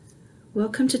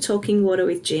Welcome to Talking Water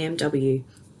with GMW,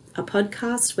 a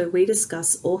podcast where we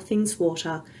discuss all things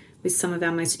water with some of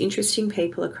our most interesting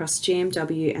people across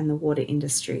GMW and the water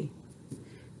industry.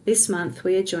 This month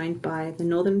we are joined by the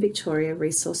Northern Victoria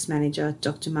Resource Manager,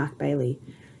 Dr. Mark Bailey,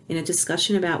 in a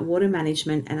discussion about water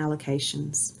management and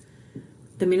allocations.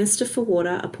 The Minister for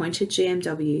Water appointed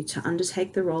GMW to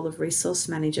undertake the role of Resource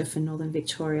Manager for Northern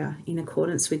Victoria in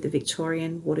accordance with the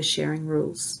Victorian water sharing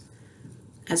rules.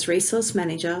 As Resource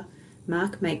Manager,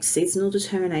 Mark makes seasonal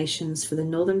determinations for the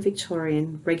Northern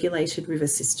Victorian regulated river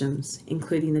systems,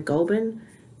 including the Goulburn,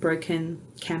 Broken,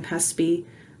 Campaspe,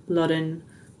 Loddon,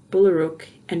 Bullarooq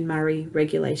and Murray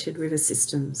regulated river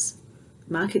systems.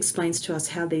 Mark explains to us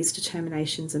how these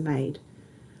determinations are made.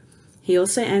 He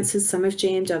also answers some of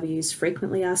GMW's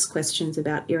frequently asked questions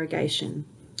about irrigation,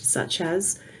 such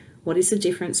as what is the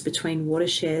difference between water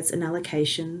shares and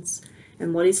allocations,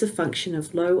 and what is the function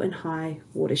of low and high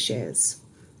water shares.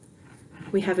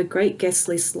 We have a great guest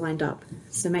list lined up,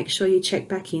 so make sure you check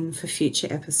back in for future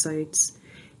episodes.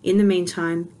 In the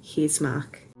meantime, here's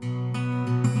Mark. I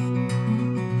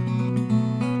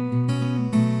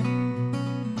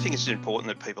think it's important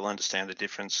that people understand the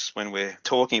difference when we're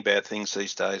talking about things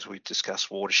these days. We discuss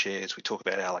water shares, we talk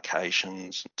about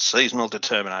allocations, seasonal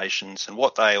determinations, and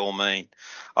what they all mean.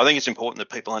 I think it's important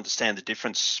that people understand the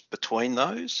difference between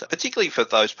those, particularly for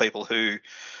those people who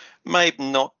may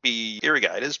not be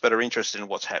irrigators but are interested in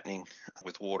what's happening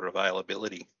with water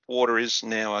availability. Water is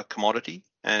now a commodity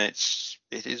and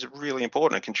it is really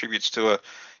important. It contributes to a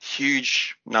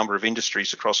huge number of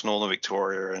industries across northern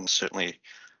Victoria and certainly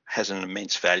has an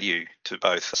immense value to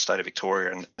both the state of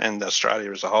Victoria and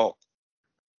Australia as a whole.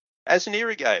 As an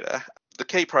irrigator, the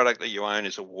key product that you own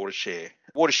is a water share.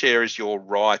 Water share is your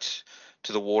right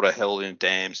to the water held in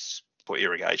dams for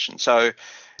irrigation. So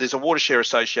there's a water share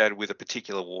associated with a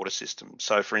particular water system.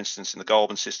 So for instance, in the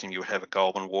Goulburn system, you would have a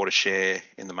Goulburn water share.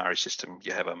 In the Murray system,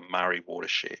 you have a Murray water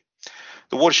share.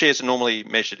 The water shares are normally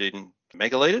measured in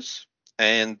megalitres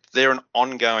and they're an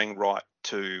ongoing right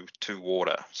to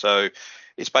water. So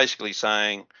it's basically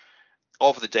saying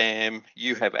of the dam,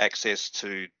 you have access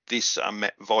to this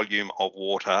volume of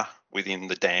water within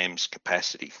the dam's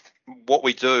capacity. What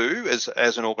we do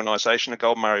as an organisation at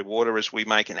Goulburn Murray Water is we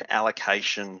make an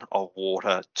allocation of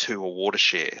water to a water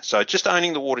share. So just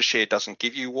owning the water share doesn't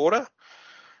give you water.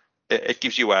 It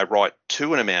gives you a right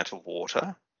to an amount of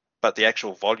water, but the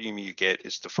actual volume you get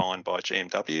is defined by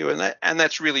GMW, and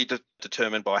that's really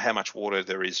determined by how much water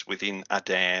there is within a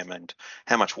dam and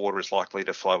how much water is likely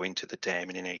to flow into the dam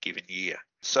in any given year.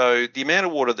 So the amount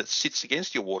of water that sits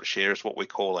against your water share is what we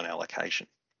call an allocation.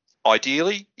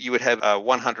 Ideally, you would have a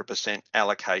 100%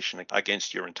 allocation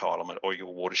against your entitlement or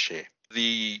your water share.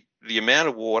 The amount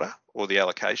of water or the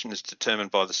allocation is determined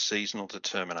by the seasonal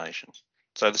determination.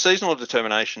 So the seasonal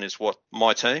determination is what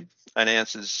my team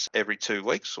announces every 2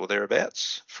 weeks or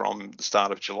thereabouts from the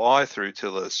start of July through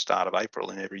to the start of April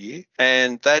in every year.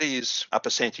 And that is a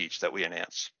percentage that we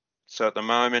announce. So at the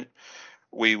moment,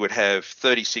 we would have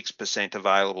 36%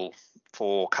 available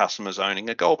for customers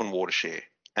owning a Goulburn water share.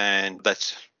 And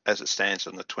that's as it stands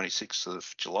on the 26th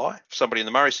of July. Somebody in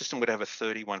the Murray system would have a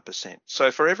 31%.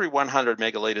 So for every 100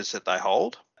 megalitres that they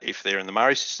hold, if they're in the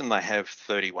Murray system, they have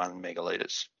 31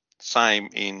 megalitres. Same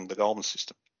in the Goulburn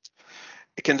system.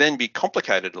 It can then be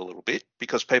complicated a little bit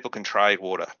because people can trade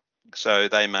water. So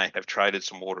they may have traded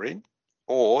some water in,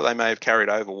 or they may have carried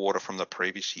over water from the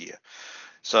previous year.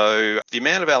 So the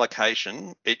amount of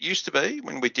allocation, it used to be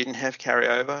when we didn't have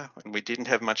carryover and we didn't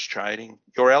have much trading,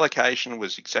 your allocation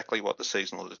was exactly what the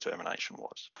seasonal determination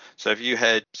was. So if you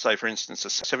had, say for instance, a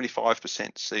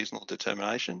 75% seasonal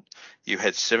determination, you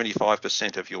had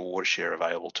 75% of your water share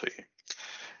available to you.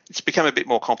 It's become a bit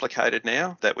more complicated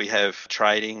now that we have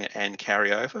trading and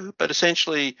carryover, but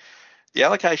essentially the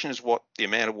allocation is what the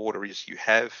amount of water is you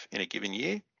have in a given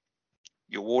year.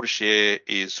 Your water share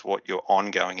is what your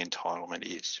ongoing entitlement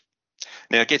is.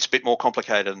 Now, it gets a bit more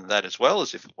complicated than that as well,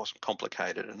 as if it wasn't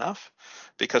complicated enough,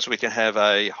 because we can have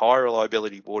a high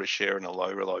reliability water share and a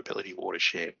low reliability water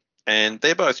share. And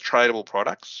they're both tradable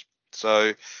products.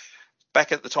 So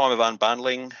back at the time of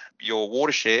unbundling, your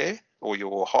water share or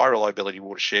your high reliability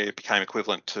water share became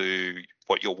equivalent to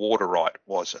what your water right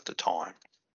was at the time.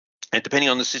 And depending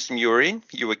on the system you were in,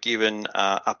 you were given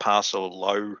a parcel of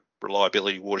low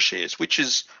reliability water shares, which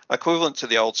is equivalent to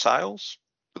the old sales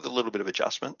with a little bit of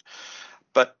adjustment.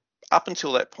 But up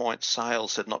until that point,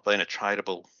 sales had not been a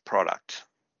tradable product.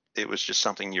 It was just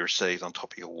something you received on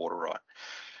top of your water right.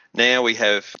 Now we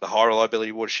have the high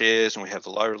reliability water shares and we have the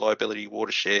low reliability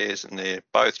water shares, and they're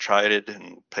both traded,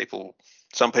 and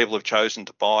some people have chosen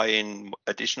to buy in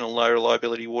additional low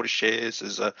reliability water shares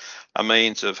as a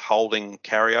means of holding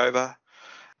carryover.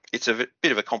 It's a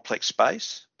bit of a complex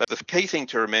space, but the key thing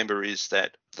to remember is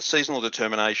that the seasonal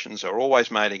determinations are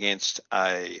always made against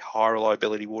a high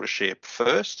reliability water share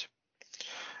first,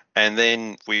 and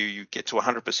then we get to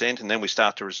 100%, and then we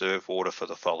start to reserve water for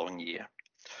the following year.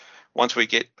 Once we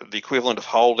get the equivalent of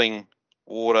holding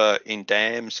water in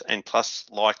dams and plus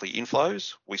likely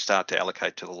inflows, we start to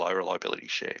allocate to the low reliability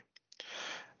share.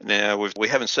 Now, we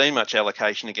haven't seen much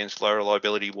allocation against low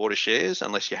reliability water shares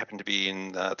unless you happen to be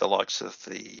in the likes of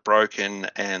the Broken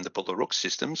and the Bullarook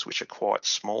systems, which are quite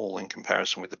small in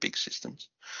comparison with the big systems.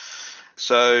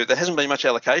 So there hasn't been much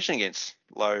allocation against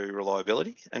low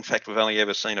reliability. In fact, we've only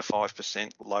ever seen a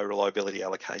 5% low reliability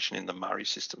allocation in the Murray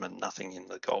system and nothing in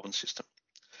the Goulburn system.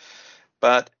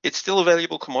 But it's still a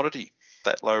valuable commodity,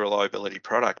 that low reliability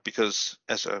product, because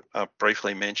as I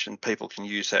briefly mentioned, people can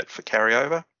use that for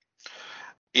carryover.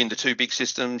 In the two big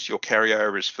systems, your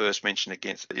carryover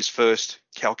is first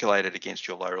calculated against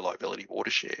your low reliability water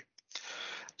share.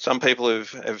 Some people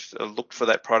have looked for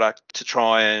that product to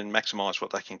try and maximise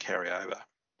what they can carry over.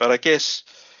 But I guess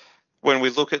when we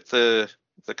look at the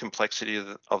complexity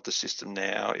of the system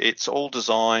now, it's all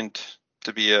designed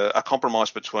to be a compromise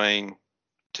between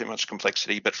too much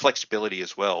complexity but flexibility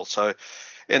as well. So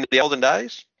in the olden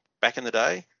days, back in the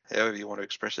day, however you want to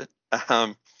express it,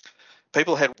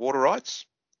 people had water rights,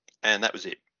 and that was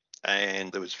it.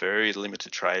 And there was very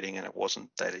limited trading, and it wasn't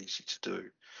that easy to do.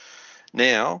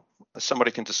 Now,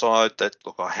 somebody can decide that,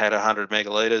 look, I had 100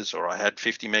 megalitres or I had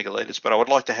 50 megalitres, but I would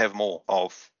like to have more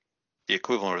of the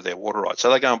equivalent of their water rights.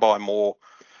 So they go and buy more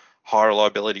high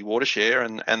reliability water share,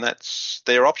 and that's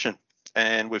their option.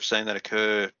 And we've seen that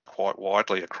occur quite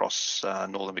widely across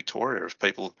northern Victoria. If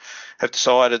people have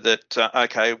decided that,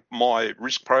 okay, my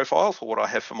risk profile for what I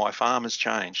have for my farm has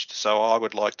changed, so I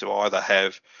would like to either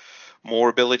have more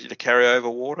ability to carry over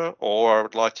water, or I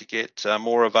would like to get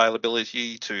more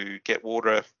availability to get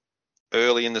water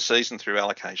early in the season through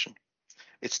allocation.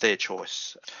 It's their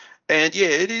choice. And yeah,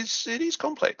 it is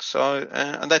complex. So,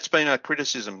 and that's been a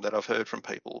criticism that I've heard from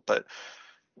people. But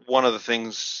one of the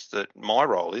things that my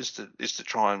role is to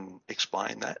try and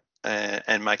explain that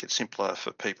and make it simpler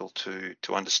for people to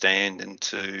understand and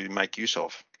to make use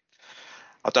of.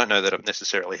 I don't know that I've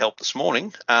necessarily helped this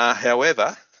morning.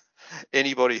 However,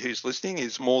 anybody who's listening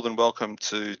is more than welcome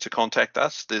to contact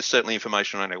us. There's certainly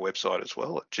information on our website as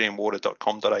well at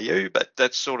gmwater.com.au, but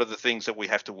that's sort of the things that we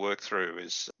have to work through.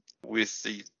 Is with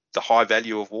the high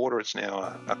value of water, it's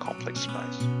now a complex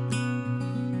space.